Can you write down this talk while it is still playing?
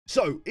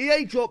So,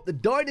 EA dropped the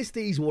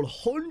Dynasties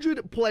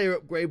 100 player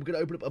upgrade. We're going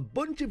to open up a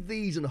bunch of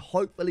these and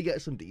hopefully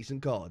get some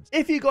decent cards.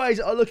 If you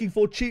guys are looking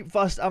for cheap,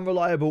 fast, and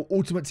reliable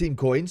Ultimate Team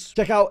coins,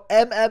 check out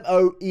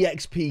MMOEXP.com.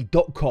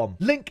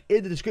 Link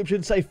in the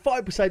description. Save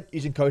 5%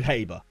 using code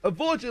HABER.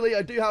 Unfortunately,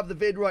 I do have the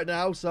vid right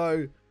now,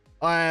 so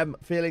I am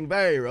feeling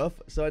very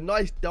rough. So a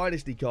nice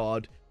Dynasty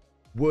card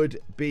would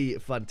be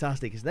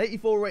fantastic. It's an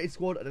 84 rated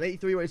squad and an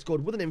 83 rated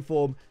squad with an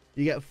inform.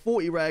 You get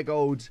 40 rare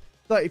golds,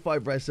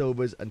 35 rare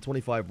silvers, and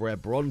 25 rare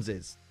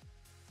bronzes.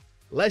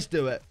 Let's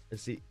do it and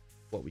see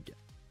what we get.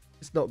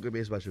 It's not going to be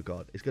a special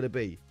card. It's going to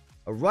be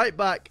a right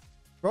back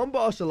from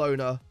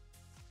Barcelona.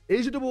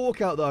 Is a double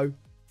walkout, though.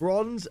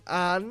 Bronze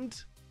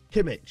and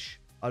Kimmich.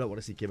 I don't want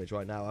to see Kimmich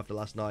right now after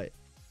last night.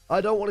 I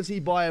don't want to see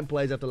Bayern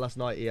players after last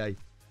night, EA.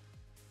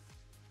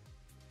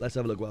 Let's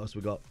have a look what else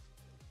we got.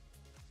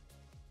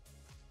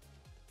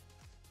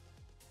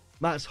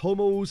 Mats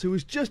Hummels, who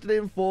was just an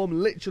inform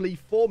literally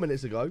 4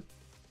 minutes ago.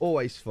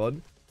 Always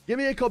fun. Give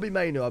me a Kobe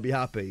Mainu, I'll be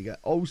happy. You get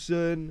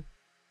Olsen.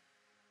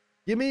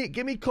 Give me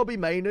Kobe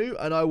Mainu,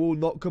 and I will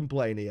not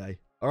complain, EA.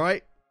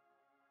 Alright?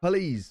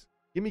 Please.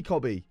 Give me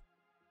Kobe.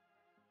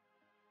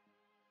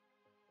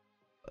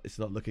 It's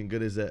not looking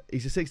good, is it?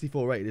 He's a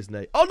 64 rated, isn't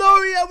he? Oh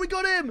no, yeah, we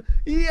got him!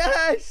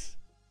 Yes!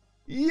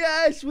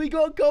 Yes, we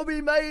got Kobe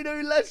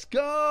Mainu. Let's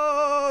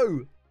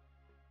go!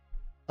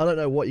 I don't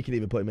know what you can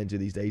even put him into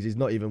these days. He's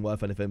not even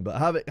worth anything. But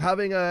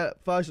having a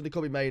first on the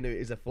Kobe Mainu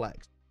is a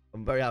flex.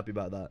 I'm very happy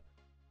about that.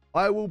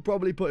 I will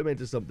probably put him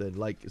into something,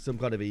 like some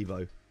kind of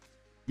Evo.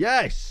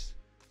 Yes!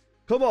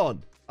 Come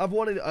on. I've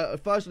wanted a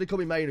first on the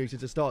Kobe Mainu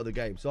since the start of the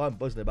game. So I'm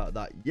buzzing about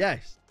that.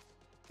 Yes!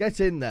 Get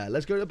in there.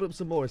 Let's go open up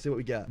some more and see what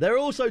we get. They're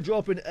also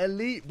dropping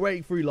Elite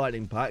Breakthrough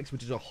Lightning Packs,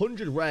 which is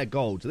 100 rare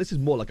gold. So this is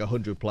more like a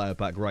 100 player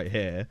pack right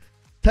here.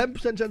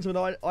 10% chance of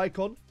an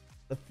icon.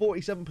 A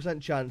 47%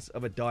 chance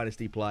of a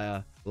Dynasty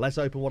player. Let's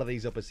open one of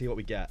these up and see what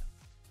we get.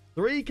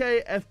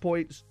 3k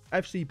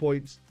FC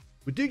points.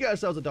 We do get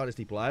ourselves a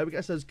Dynasty player. We get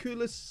ourselves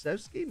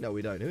Kulusevski. No,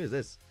 we don't. Who is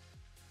this?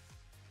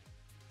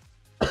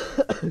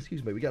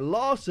 Excuse me. We get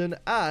Larson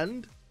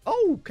and...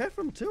 Oh,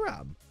 Kefram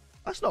Turam.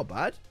 That's not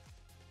bad.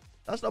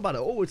 That's not bad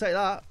at all. We'll take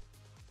that.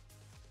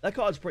 That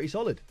card's pretty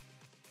solid.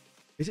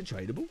 Is it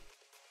tradable?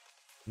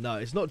 No,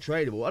 it's not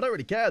tradable. I don't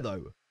really care,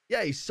 though.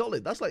 Yeah, he's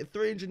solid. That's like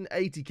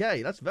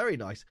 380k. That's very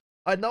nice.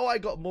 I know I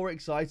got more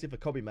excited for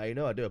Kobe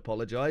Mainu. I do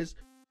apologize.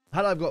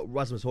 Had I got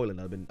Rasmus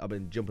Højlund, I've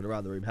been jumping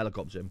around the room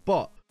helicoptering.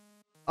 But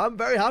I'm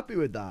very happy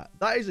with that.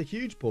 That is a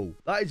huge pull.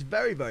 That is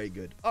very, very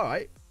good. All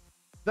right.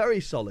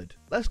 Very solid.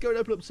 Let's go and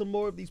open up some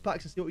more of these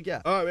packs and see what we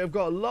get. All right, we've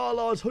got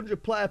Lala's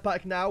 100 player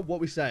pack now. What are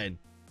we saying?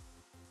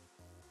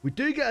 We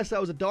do get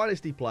ourselves a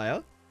Dynasty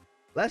player.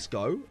 Let's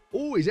go.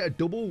 Oh, is it a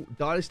double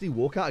Dynasty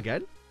walkout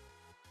again?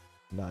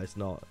 No, it's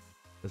not.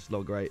 It's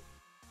not great.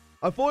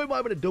 I thought it might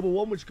have been a double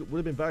one, which would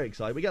have been very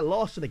exciting. We get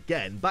Larson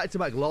again.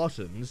 Back-to-back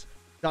Larsons.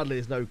 Sadly,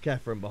 there's no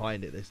Kefram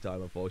behind it this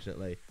time,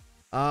 unfortunately.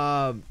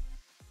 I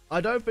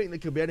don't think there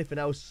could be anything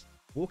else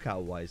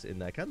walkout-wise in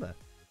there, can there?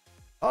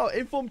 Oh,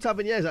 Inform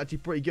Tavernier is actually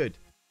pretty good.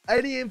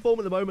 Any Inform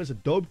at the moment is a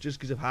dub just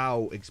because of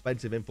how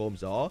expensive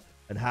Informs are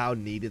and how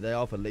needed they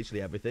are for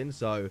literally everything.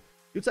 So,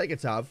 you'll take a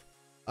Tav.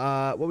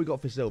 What we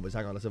got for silvers?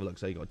 Hang on, let's have a look.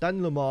 So, you got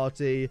Daniel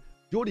Marty,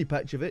 Jordi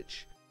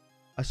Petrovic.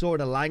 I saw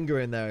an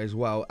Alanga in there as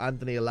well.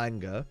 Anthony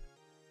Alanga.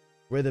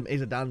 Rhythm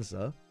is a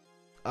dancer.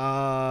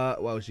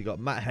 What else you got?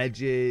 Matt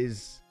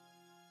Hedges.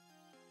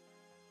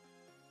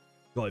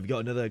 God, have you got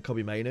another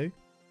Kobe Mainu?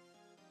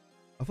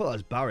 I thought that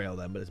was Barriel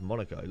then, but it's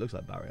Monaco. It looks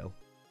like Barriel.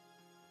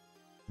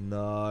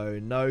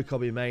 No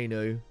Kobe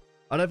Mainu.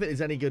 I don't think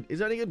there's any good. Is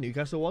there any good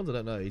Newcastle ones? I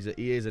don't know.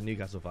 He is a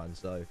Newcastle fan,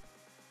 so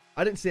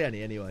I didn't see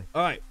any anyway.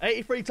 All right,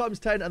 83 times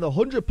 10 and the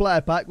 100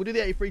 player pack. We'll do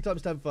the 83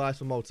 times 10 first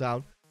from Old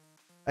Town.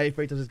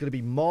 83 times is going to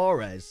be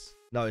Mahrez.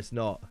 No, it's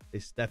not.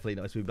 It's definitely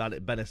not. It's going to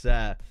be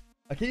Benacer.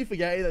 I keep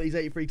forgetting that these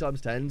 83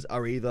 times 10s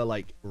are either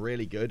like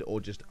really good or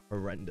just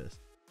horrendous.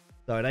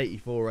 So an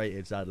 84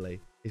 rated, sadly.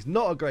 It's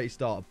not a great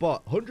start,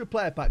 but 100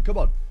 player pack. Come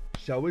on.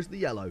 Show us the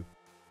yellow.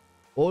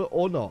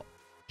 Or not.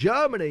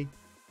 Germany.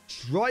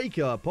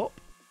 Striker. Pop.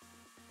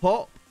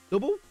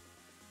 Double.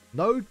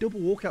 No double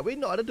walkout. We've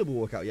not had a double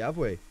walkout yet, have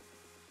we?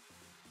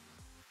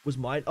 Was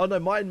mine? Oh, no.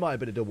 Mine might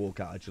have been a double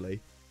walkout, actually.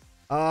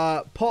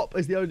 Pop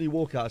is the only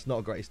walkout. It's not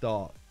a great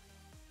start.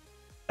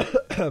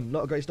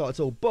 Not a great start at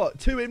all. But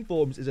 2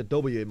 informs is a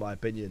W, in my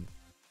opinion.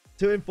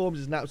 2 informs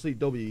is an absolute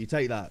W. You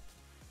take that.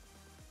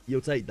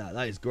 You'll take that.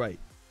 That is great.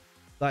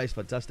 That is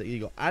fantastic. You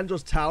got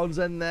Andros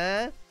Townsend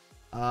there.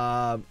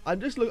 I'm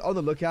just on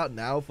the lookout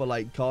now for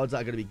like cards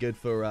that are going to be good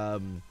for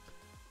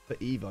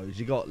Evos.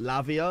 You got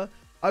Lavia.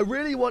 I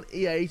really want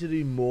EA to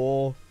do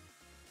more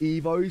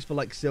Evos for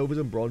like silvers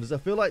and bronzes. I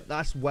feel like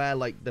that's where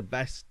like the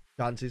best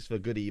chances for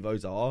good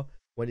Evos are,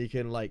 when you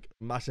can like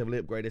massively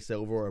upgrade a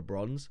silver or a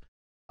bronze.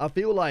 I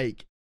feel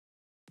like,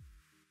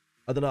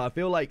 I don't know, I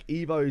feel like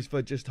Evos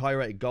for just high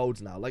rated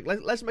golds now. Like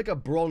let's make a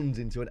bronze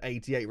into an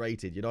 88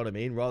 rated, you know what I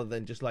mean? Rather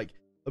than just like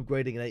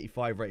upgrading an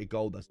 85 rated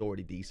gold that's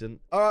already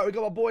decent. All right, we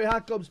got my boy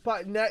Hackob's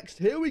pack next.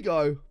 Here we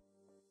go.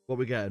 What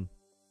we getting?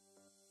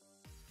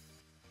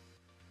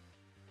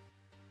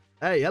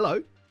 Hey,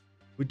 hello.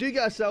 We do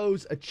get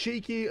ourselves a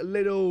cheeky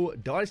little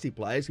Dynasty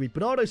player. It's going to be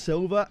Bernardo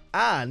Silva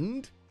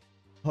and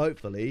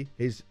hopefully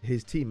his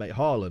teammate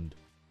Haaland.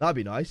 That'd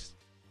be nice.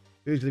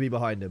 Who's going to be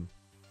behind him?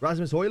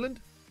 Rasmus Højlund?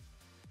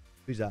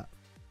 Who's that?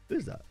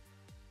 Who's that?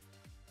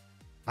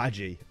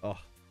 Hadji. Oh,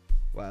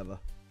 whatever.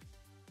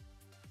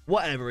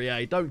 Whatever,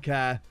 EA. Don't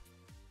care.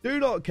 Do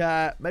not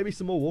care. Maybe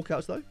some more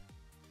walkouts, though.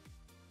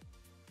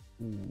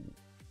 Ooh.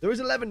 There is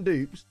 11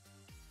 dupes.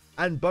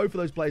 And both of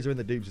those players are in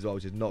the dupes as well,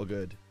 which is not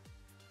good.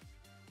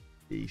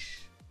 Eesh.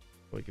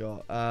 What we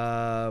got?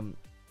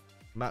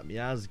 Matt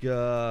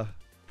Miazga.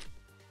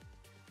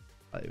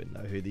 I don't even know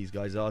who these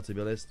guys are, to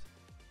be honest.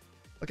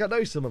 Like, I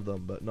know some of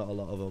them, but not a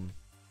lot of them.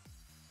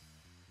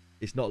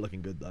 It's not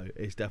looking good, though.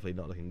 It's definitely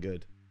not looking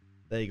good.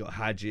 Then you got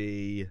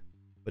Hadji,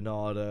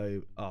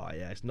 Bernardo. Oh,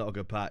 yeah, it's not a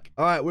good pack.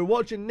 All right, we're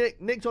watching Nick.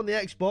 Nick's on the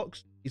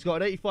Xbox. He's got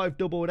an 85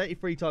 double, an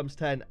 83 times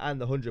 10, and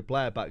the 100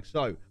 player pack.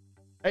 So,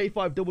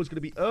 85 double is going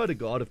to be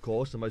Ødegaard, of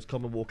course, the most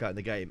common walkout in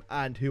the game.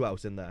 And who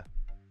else in there?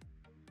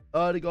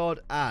 Ødegaard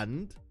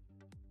and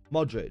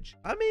Modric.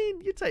 I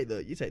mean, you take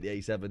the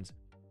 87s.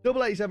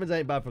 Double 87s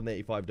ain't bad from the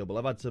 85 double.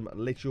 I've had some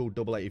literal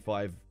double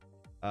 85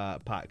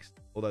 packs,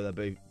 although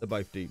they're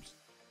both dupes,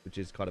 which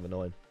is kind of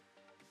annoying.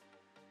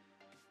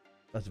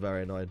 That's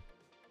very annoying.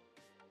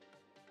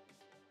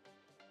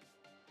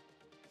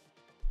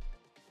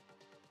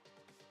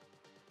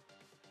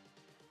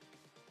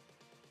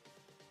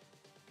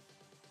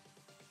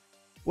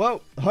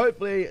 Well,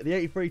 hopefully the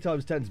 83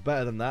 times 10 is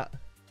better than that,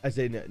 as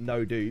in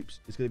no dupes.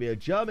 It's going to be a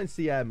German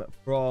CM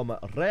from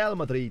Real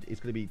Madrid. It's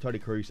going to be Toni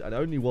Kroos, and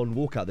only one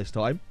walkout this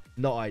time.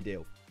 Not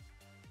ideal.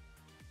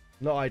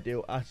 Not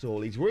ideal at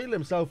all. He's reeling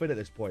himself in at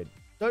this point.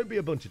 Don't be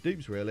a bunch of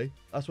dupes, really.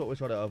 That's what we're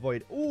trying to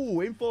avoid. Ooh,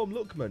 Inform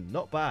Lookman.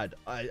 Not bad.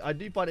 I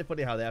do find it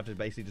funny how they have to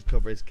basically just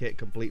cover his kit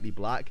completely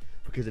black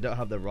because they don't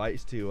have the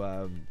rights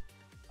to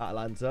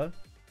Atalanta.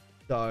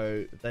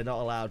 So they're not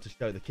allowed to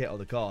show the kit on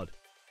the card,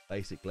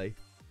 basically.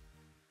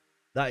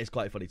 That is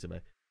quite funny to me.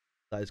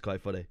 That is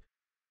quite funny.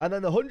 And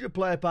then the 100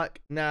 player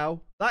pack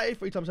now. That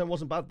 83 times 10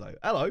 wasn't bad, though.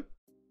 Hello.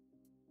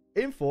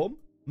 Inform.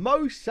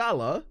 Mo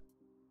Salah.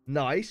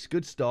 Nice.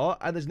 Good start.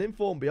 And there's an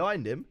Inform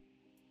behind him.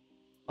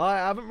 I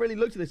haven't really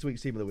looked at this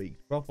week's Team of the Week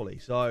properly.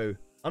 So,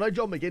 I know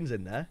John McGinn's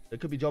in there. It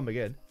could be John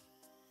McGinn.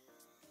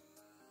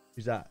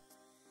 Who's that?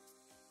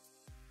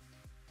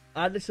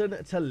 Anderson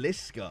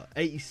Talisca.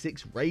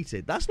 86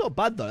 rated. That's not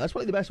bad, though. That's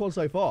probably the best one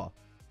so far.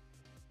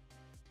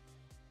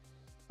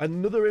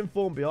 Another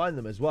Inform behind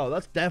them as well.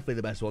 That's definitely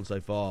the best one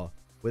so far.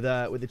 With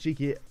the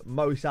cheeky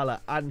Mo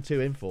Salah and 2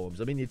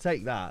 Informs. I mean, you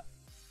take that.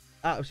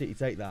 Absolutely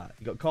take that.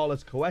 You got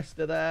Carlos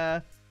Cuesta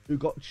there.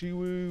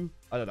 Ugochukwu.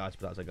 I don't know how to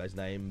pronounce that guy's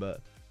name,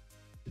 but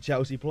the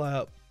Chelsea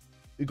player.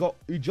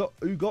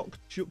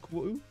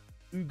 Ugochukwu.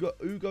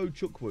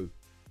 Ugochukwu.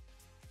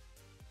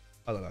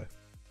 I don't know.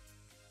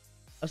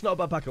 That's not a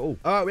bad pack at all.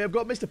 All right, we have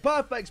got Mr.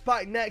 Perfect's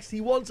pack next.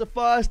 He wants a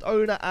first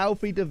owner,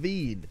 Alfie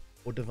Devine.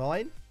 Or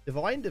Devine?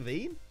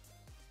 Devine?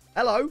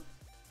 Hello.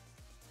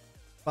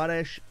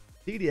 Spanish.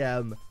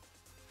 TDM.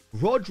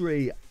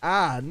 Rodri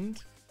and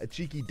a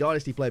cheeky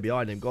Dynasty player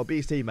behind him. Got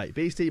B's teammate.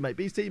 B's teammate.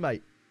 B's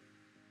teammate.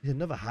 He's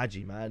another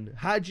Hadji, man.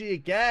 Hadji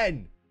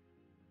again.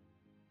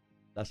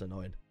 That's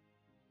annoying.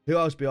 Who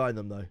else behind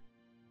them, though?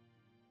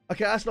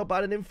 Okay, that's not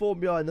bad. An Inform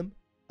behind them.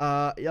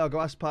 Yeah, I'll go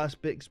Aspas,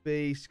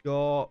 Bixby,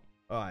 Scott.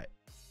 All right.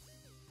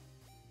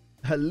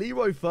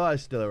 Leroy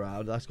First still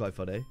around. That's quite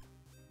funny.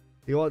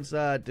 He wants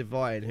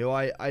Divine, who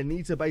I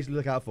need to basically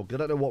look out for because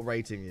I don't know what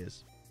rating he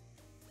is.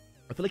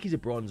 I feel like he's a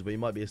bronze, but he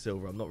might be a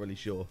silver. I'm not really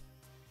sure.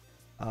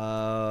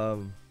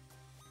 Doesn't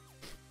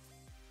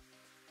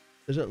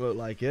look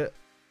like it.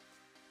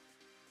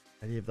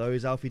 Any of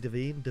those? Alfie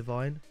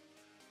Divine?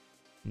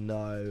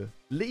 No.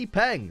 Lee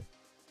Peng.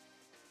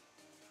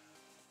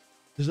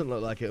 Doesn't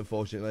look like it,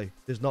 unfortunately.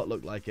 Does not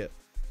look like it.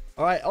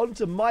 All right, on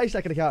to my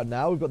second account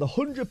now. We've got the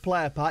 100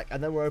 player pack,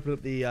 and then we're opening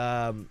up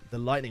the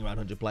lightning round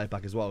 100 player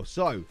pack as well.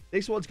 So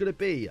this one's going to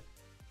be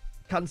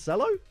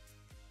Cancelo.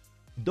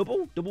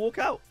 Double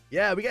walkout.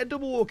 Yeah, we get a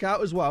double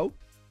walkout as well.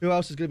 Who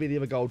else is going to be the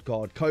other gold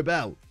card?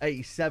 Kobel,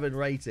 87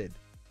 rated.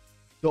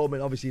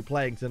 Dortmund obviously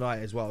playing tonight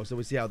as well, so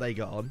we'll see how they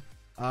got on.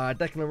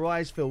 Declan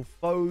Rice, Phil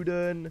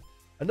Foden.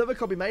 Another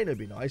Kobe Mainoo would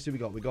be nice. Who we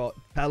got? We got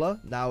Pella,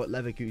 now at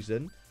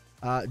Leverkusen.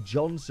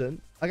 Johnson.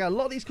 Again, a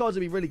lot of these cards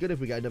would be really good if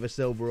we get another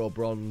silver or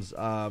bronze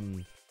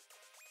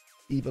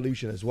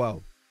evolution as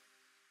well.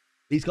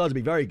 These cards would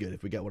be very good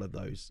if we get one of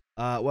those.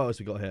 What else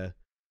we got here?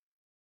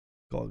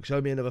 Go on,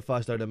 show me another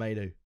first owner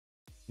Mainoo.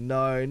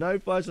 No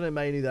first owner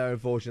Mainoo there,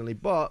 unfortunately.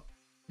 But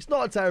it's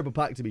not a terrible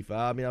pack, to be fair.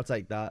 I mean, I'll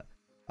take that.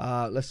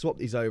 Let's swap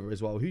these over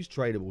as well. Who's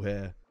tradable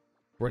here?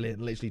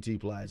 Brilliant. Literally 2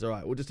 players. All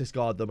right, we'll just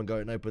discard them and go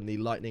and open the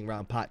lightning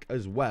round pack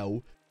as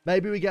well.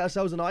 Maybe we get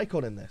ourselves an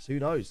icon in this. Who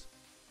knows?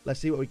 Let's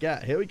see what we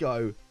get. Here we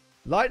go.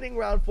 Lightning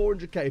round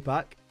 400k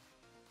pack.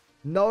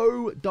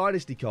 No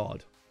dynasty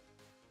card.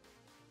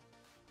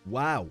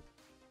 Wow.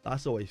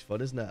 That's always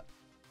fun, isn't it?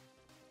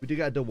 We do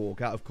get a double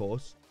walkout, of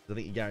course. I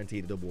think you're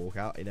guaranteed a double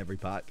walkout in every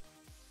pack.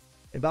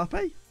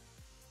 Mbappe?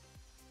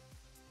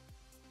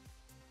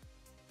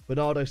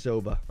 Bernardo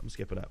Silva. I'm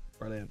skipping it.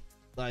 Brilliant.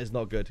 That is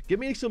not good. Give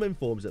me some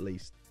informs at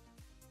least.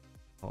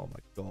 Oh my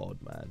god,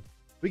 man.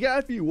 We get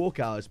a few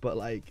walkouts, but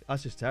like,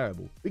 that's just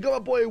terrible. We got my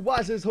boy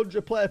Waz's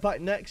 100 player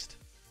pack next.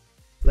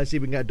 Let's see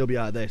if we can get a W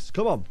out of this.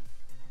 Come on.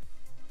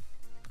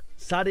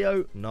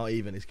 Sadio, not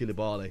even. It's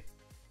Koulibaly.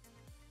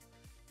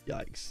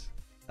 Yikes.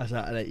 That's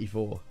at an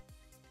 84.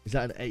 Is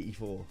that an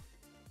 84?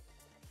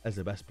 That's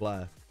the best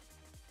player.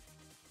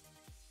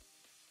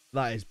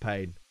 That is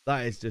pain.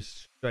 That is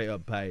just straight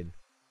up pain.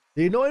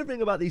 The annoying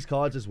thing about these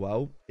cards as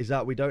well is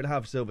that we don't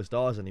have silver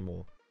stars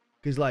anymore.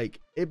 Because, like,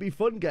 it'd be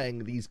fun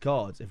getting these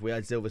cards if we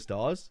had silver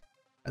stars.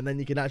 And then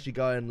you can actually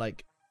go and,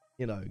 like,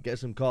 you know, get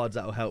some cards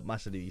that will help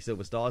massively your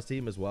silver stars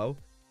team as well.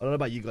 I don't know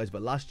about you guys,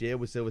 but last year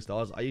with silver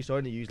stars, I used to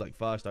only use, like,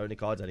 first only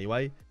cards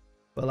anyway.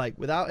 But, like,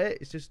 without it,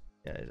 it's just,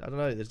 yeah, I don't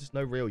know. There's just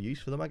no real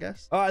use for them, I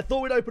guess. All right, I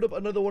thought we'd open up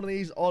another one of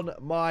these on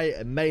my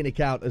main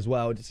account as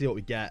well to see what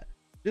we get.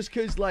 Just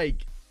because,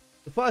 like,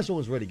 the first one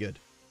was really good.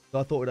 So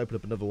I thought we'd open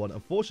up another one.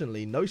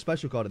 Unfortunately, no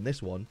special card in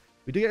this one.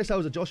 We do get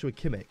ourselves a Joshua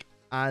Kimmich.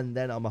 And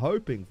then I'm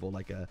hoping for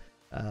like a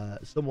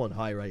someone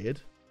high rated,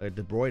 like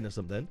De Bruyne or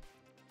something.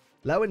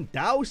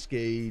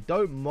 Lewandowski,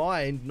 don't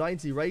mind,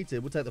 90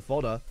 rated. We'll take the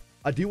fodder.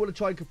 I do want to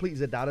try and complete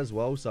Zidane as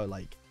well. So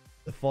like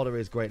the fodder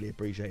is greatly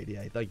appreciated.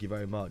 Yeah, thank you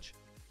very much.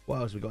 What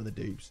else we got in the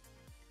dupes?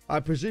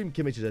 I presume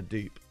Kimmich is a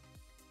dupe.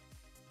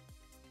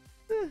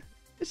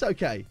 It's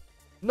okay.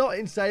 Not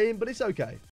insane, but it's okay.